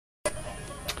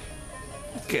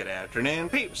Good afternoon,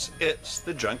 peeps. It's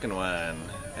the drunken one.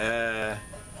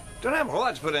 Don't have a whole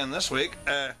lot to put in this week.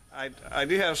 I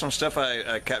do have some stuff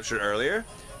I captured earlier,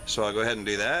 so I'll go ahead and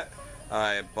do that.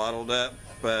 I bottled up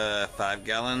 5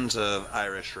 gallons of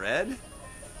Irish Red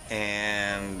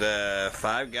and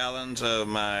 5 gallons of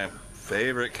my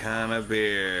favorite kind of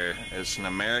beer. It's an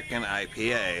American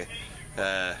IPA.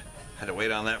 Had to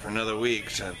wait on that for another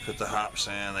week to put the hops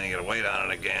in, then you gotta wait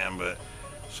on it again. But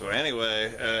so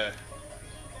anyway,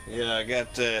 yeah, I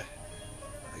got, I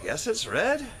guess it's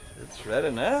red. It's red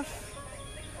enough.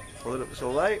 Pull it up so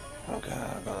light. Oh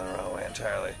god, I'm going the wrong way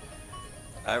entirely.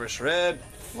 Irish Red,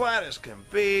 flat as can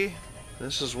be.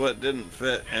 This is what didn't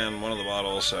fit in one of the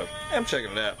bottles, so I'm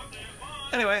checking it out.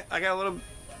 Anyway, I got a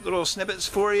little snippets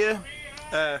for you.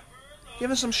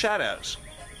 Giving some shout outs.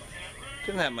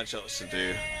 Didn't have much else to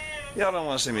do. Y'all don't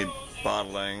want to see me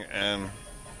bottling, and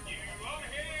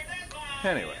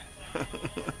anyway.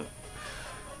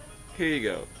 Here you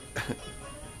go.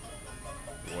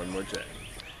 One more time.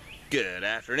 Good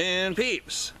afternoon,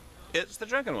 peeps. It's the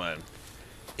drunken one.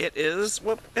 It is,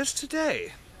 well, it's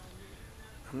today.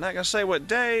 I'm not going to say what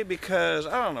day because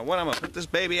I don't know when I'm going to put this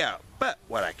baby out. But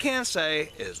what I can say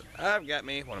is I've got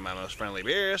me one of my most friendly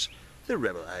beers, the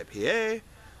Rebel IPA.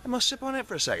 I'm going to sip on it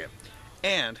for a second.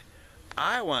 And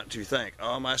I want to thank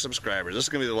all my subscribers. This is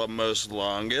going to be the most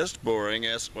longest,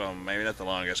 boringest, well, maybe not the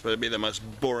longest, but it'd be the most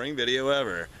boring video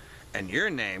ever. And your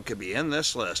name could be in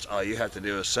this list. All you have to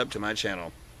do is sub to my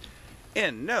channel.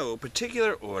 In no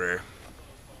particular order.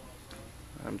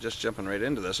 I'm just jumping right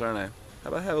into this, aren't I? How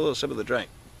about have a little sip of the drink?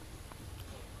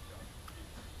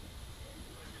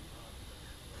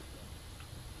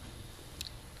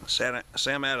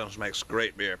 Sam Adams makes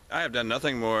great beer. I have done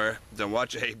nothing more than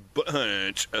watch a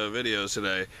bunch of videos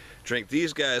today. Drink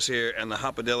these guys here and the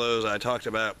hopadillos I talked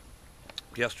about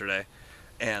yesterday.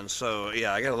 And so,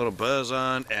 yeah, I got a little buzz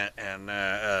on, and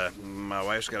my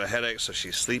wife's got a headache, so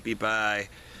she's sleepy by,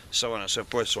 so on and so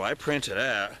forth. So I printed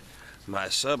out my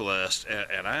sub list,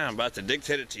 and I am about to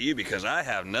dictate it to you because I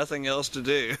have nothing else to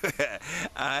do.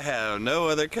 I have no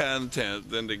other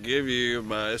content than to give you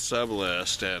my sub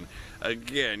list. And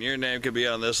again, your name could be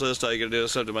on this list. All you gotta do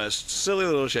is sub to my silly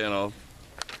little channel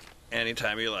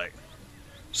anytime you like.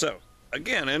 So,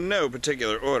 again, in no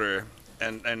particular order,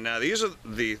 and now these are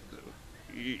the...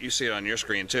 You see it on your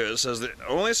screen too. It says that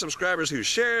only subscribers who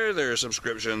share their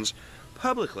subscriptions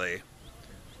publicly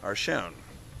are shown.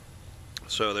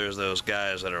 So there's those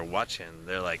guys that are watching.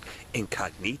 They're like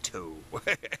incognito.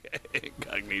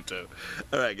 Incognito.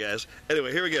 Alright guys.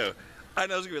 Anyway, here we go. I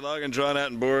know it's going to be long and drawn out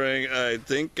and boring. I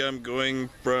think I'm going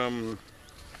from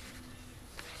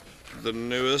the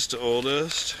newest to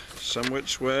oldest. Some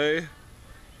which way.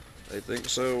 I think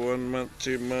so. 1 month,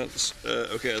 2 months.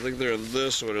 Okay, I think they're in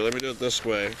this order. Let me do it this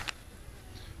way.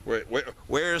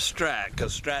 Where's Strat?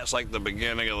 Because Strat's like the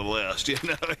beginning of the list. You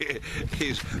know,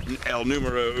 he's el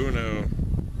numero uno.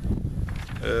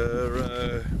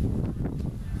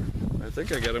 I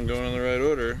think I got him going in the right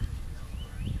order.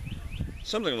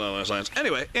 Something along those lines.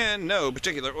 Anyway, in no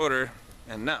particular order,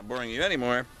 and not boring you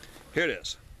anymore, here it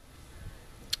is.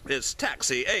 It's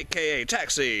Taxi, aka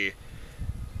Taxi.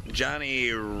 Johnny,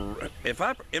 if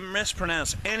I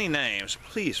mispronounce any names,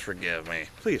 please forgive me.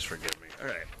 Please forgive me.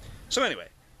 Alright. So anyway,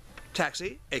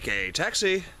 Taxi, aka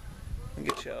Taxi. I'll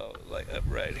get y'all like up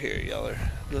right here. Y'all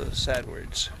are the sad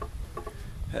words.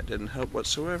 That didn't help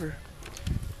whatsoever.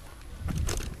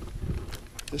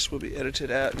 This will be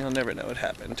edited out and you'll never know what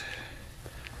happened.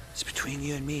 It's between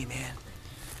you and me, man.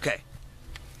 Okay.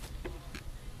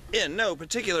 In no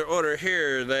particular order,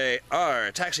 here they are.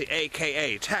 Taxi,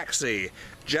 aka Taxi.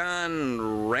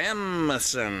 John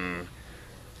Ramson,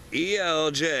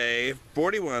 ELJ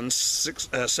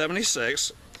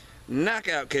 4176,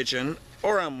 Knockout Kitchen,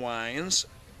 Orem Wines,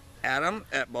 Adam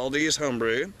at Baldy's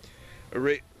Homebrew,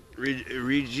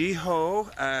 Regiho,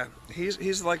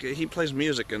 he's like, he plays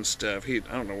music and stuff. I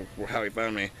don't know how he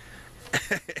found me.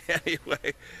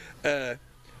 Anyway,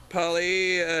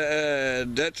 Polly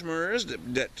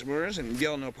Detmers, and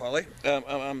y'all know Polly.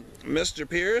 Mr.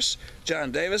 Pierce,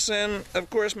 John Davison, of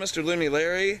course, Mr. Looney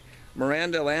Larry,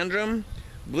 Miranda Landrum,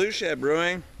 Blue Shed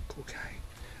Brewing, cool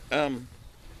guy.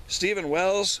 Stephen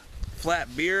Wells,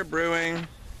 Flat Beer Brewing,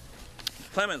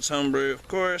 Clement's Homebrew, of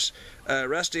course,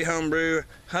 Rusty Homebrew,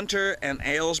 Hunter and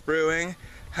Ales Brewing,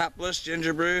 Hapless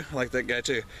Ginger Brew, I like that guy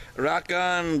too. Rock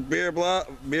On Beer Blog,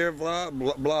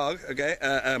 okay.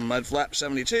 Mudflap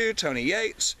 72, Tony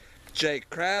Yates, Jake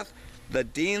Krath, The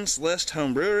Dean's List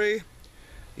Home Brewery,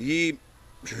 Matthew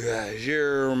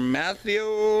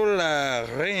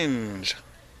Larange.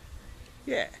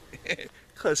 Yeah,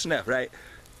 close enough, right?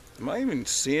 Am I even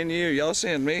seeing you? Y'all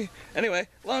seeing me? Anyway,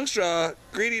 Long Straw,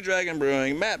 Greedy Dragon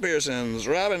Brewing, Matt Pearson's,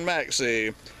 Robin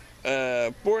Maxey,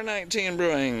 419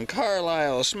 Brewing,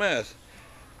 Carlisle Smith,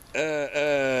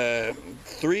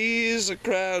 Three's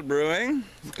Crowd Brewing.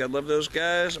 God love those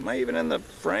guys. Am I even in the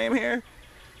frame here?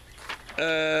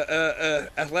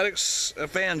 Athletics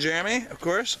fan Jeremy, of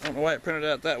course. I don't know why it printed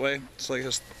out that way. It's like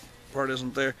his part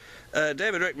isn't there.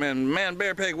 David Rickman, Man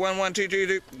Bear Pig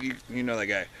 11222. You know that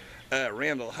guy.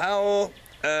 Randall Howell,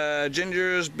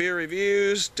 Ginger's Beer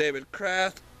Reviews, David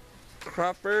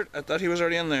Crawford. I thought he was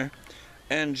already in there.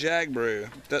 And Jag Brew.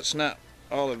 That's not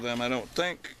all of them, I don't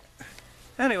think.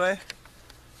 Anyway,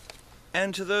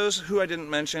 and to those who I didn't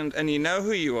mention, and you know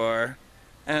who you are,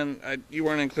 and you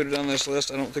weren't included on this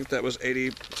list. I don't think that was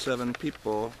 87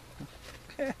 people.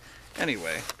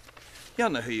 Anyway, y'all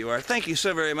know who you are. Thank you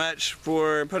so very much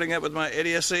for putting up with my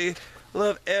idiocy.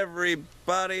 Love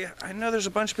everybody. I know there's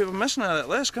a bunch of people missing out of that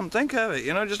list. Come think of it.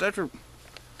 You know, just after...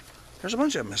 There's a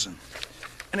bunch of them missing.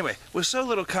 Anyway, with so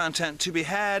little content to be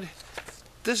had,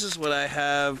 this is what I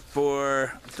have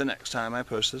for the next time I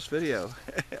post this video.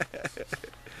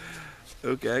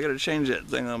 Okay, I gotta change that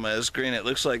thing on my screen. It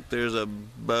looks like there's a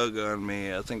bug on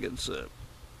me. I think it's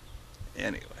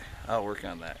anyway, I'll work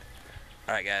on that.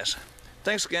 Alright guys,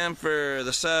 thanks again for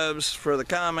the subs, for the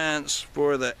comments,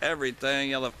 for the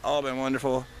everything. Y'all have all been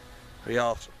wonderful.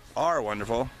 Y'all are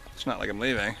wonderful. It's not like I'm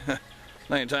leaving. Not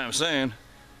anytime soon.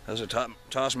 As I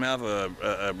toss me off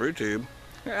a brew tube.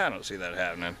 I don't see that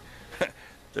happening.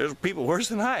 There's people worse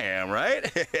than I am,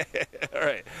 right?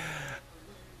 Alright.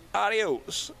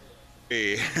 Adios.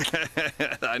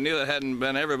 I knew that hadn't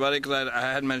been everybody because I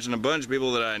had mentioned a bunch of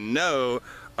people that I know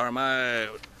are my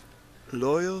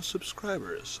loyal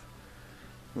subscribers.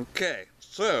 Okay,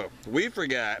 so we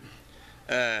forgot.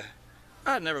 I'd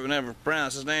never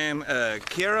pronounce his name.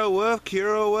 Kiro Wolf.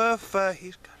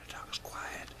 He's gotta talk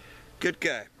quiet. Good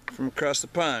guy from across the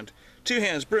pond. Two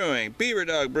Hands Brewing, Beaver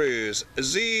Dog Brews,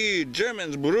 Z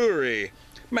Germans Brewery,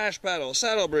 Mash Paddle,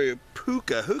 Saddle Brew,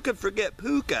 Puka. Who could forget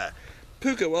Puka?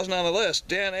 Puka wasn't on the list.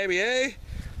 Dan ABA,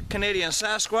 Canadian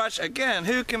Sasquatch. Again,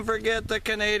 who can forget the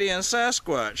Canadian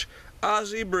Sasquatch?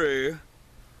 Aussie Brew,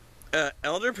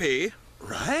 Elder P,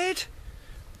 right?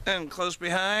 And close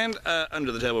behind,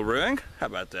 Under the Table Brewing. How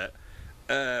about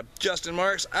that? Justin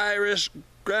Marks, Irish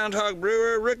Groundhog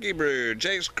Brewer, Rookie Brew,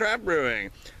 Jake's Crab Brewing,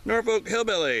 Norfolk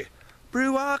Hillbilly,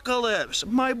 Brewocalypse,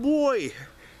 my boy.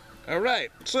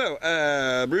 Alright, so,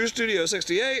 Brew Studio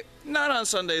 68, not on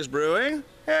Sundays Brewing.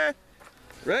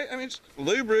 Right? I mean,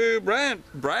 Lou Brew, Brian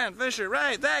Fisher,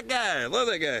 right? That guy. Love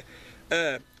that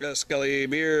guy. Scully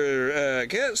Beer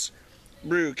Kiss,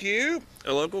 Brew Q,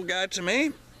 a local guy to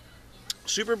me.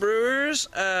 Super Brewers,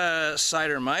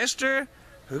 Cider Meister.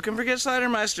 Who can forget Cider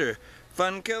Meister?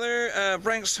 Fun Killer,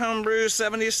 Frank's Homebrew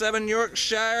 77,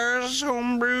 Yorkshire's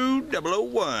Homebrew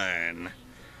 001.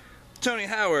 Tony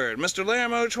Howard, Mr.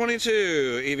 Laramo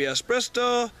 22, EVS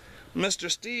Bristol,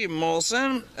 Mr. Steve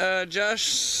Molson, Josh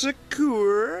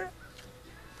Secure,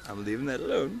 I'm leaving that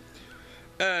alone,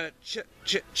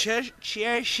 Cheshire,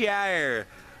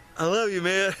 I love you,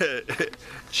 man.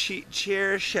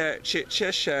 Cheshire,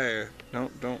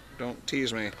 don't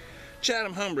tease me.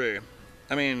 Chatham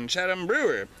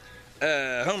Brewer,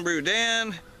 Homebrew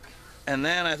Dan, and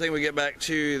then I think we get back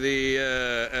to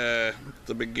the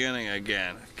beginning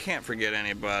again. Can't forget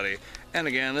anybody. And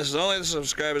again, this is only the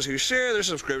subscribers who share their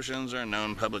subscriptions are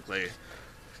known publicly.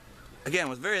 Again,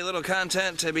 with very little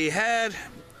content to be had,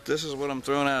 this is what I'm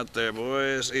throwing out there,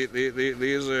 boys.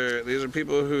 These are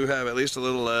people who have at least a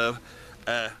little love.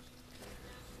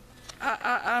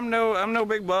 I'm no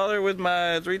big baller with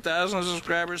my 3,000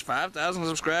 subscribers, 5,000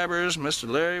 subscribers. Mr.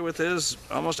 Larry with his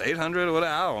almost 800 or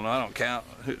whatever. I don't know. I don't count.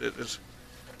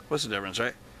 What's the difference,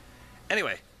 right?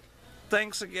 Anyway,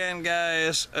 thanks again,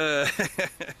 guys.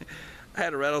 I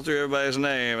had to rattle through everybody's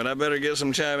name, and I better get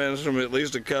some chime-ins from at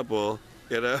least a couple,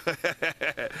 you know?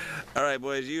 Alright,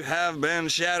 boys, you have been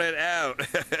shouted out.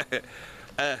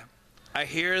 I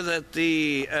hear that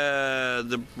the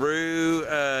brew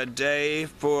day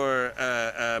for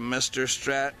Mr.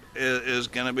 Strat is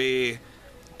going to be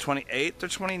 28th or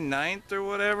 29th or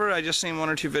whatever. I just seen one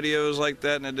or two videos like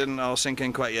that, and it didn't all sink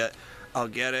in quite yet. I'll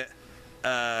get it.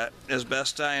 As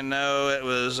best I know, it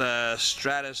was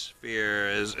Stratosphere.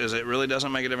 Is it really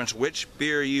doesn't make a difference which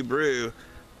beer you brew,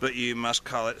 but you must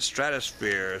call it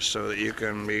Stratosphere so that you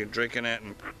can be drinking it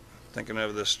and thinking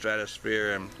of the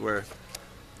Stratosphere and where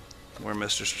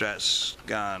Mr. Strat's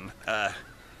gone.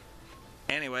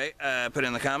 Anyway, put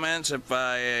in the comments if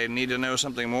I need to know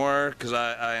something more, because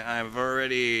I've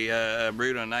already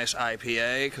brewed a nice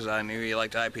IPA, because I knew you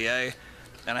liked IPA.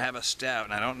 And I have a stout,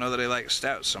 and I don't know that I like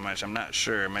stouts so much. I'm not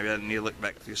sure. Maybe I need to look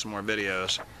back through some more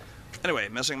videos. Anyway,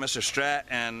 missing Mr. Strat,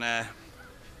 and I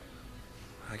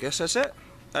guess that's it.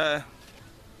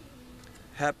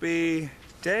 Happy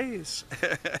days.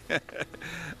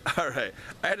 Alright,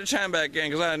 I had to chime back in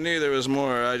because I knew there was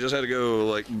more. I just had to go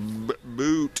like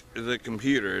boot the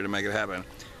computer to make it happen.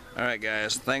 Alright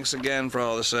guys, thanks again for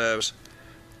all the subs.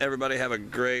 Everybody have a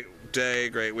great day,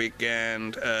 great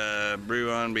weekend.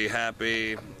 Brew on, be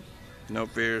happy. No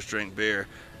fears, drink beer.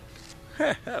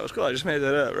 That was cool, I just made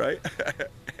that up, right?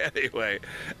 Anyway,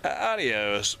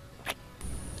 adios.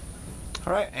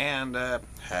 Alright, and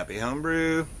happy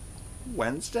homebrew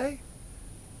Wednesday?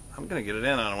 I'm gonna get it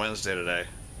in on a Wednesday today.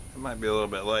 It might be a little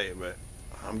bit late, but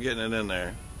I'm getting it in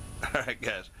there. Alright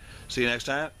guys, see you next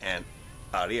time, and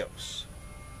adios.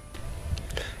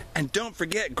 And don't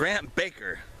forget Grant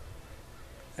Baker.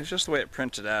 It's just the way it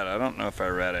printed out. I don't know if I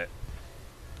read it.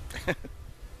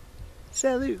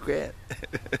 Salute, Grant.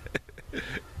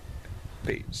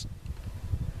 Peace.